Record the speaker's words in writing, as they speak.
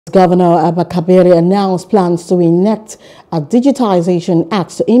Governor Abba Kabir announced plans to enact a Digitization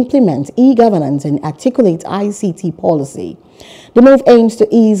Act to implement e-governance and articulate ICT policy. The move aims to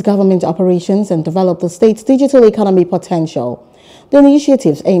ease government operations and develop the state's digital economy potential. The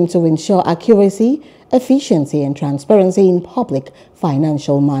initiatives aim to ensure accuracy, efficiency, and transparency in public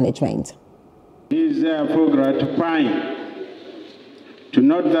financial management. It is therefore gratifying to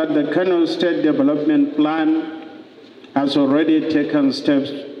note that the Kano State Development Plan has already taken steps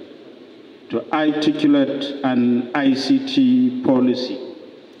to articulate an ICT policy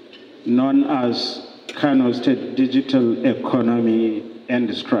known as Kano State Digital Economy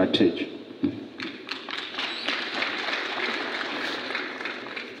and Strategy.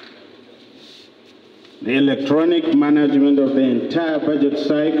 The electronic management of the entire budget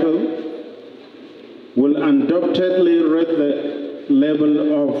cycle will undoubtedly raise the level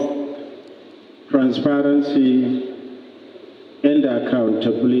of transparency and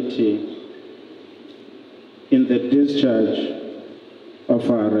accountability in the discharge of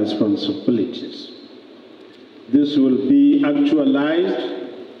our responsibilities. This will be actualized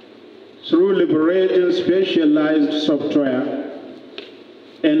through liberating specialized software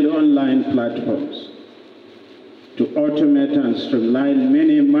and online platforms to automate and streamline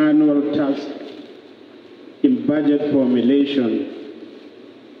many manual tasks in budget formulation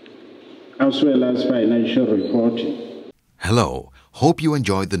as well as financial reporting. Hello, hope you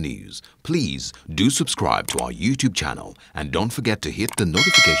enjoyed the news. Please do subscribe to our YouTube channel and don't forget to hit the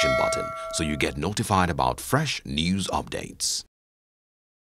notification button so you get notified about fresh news updates.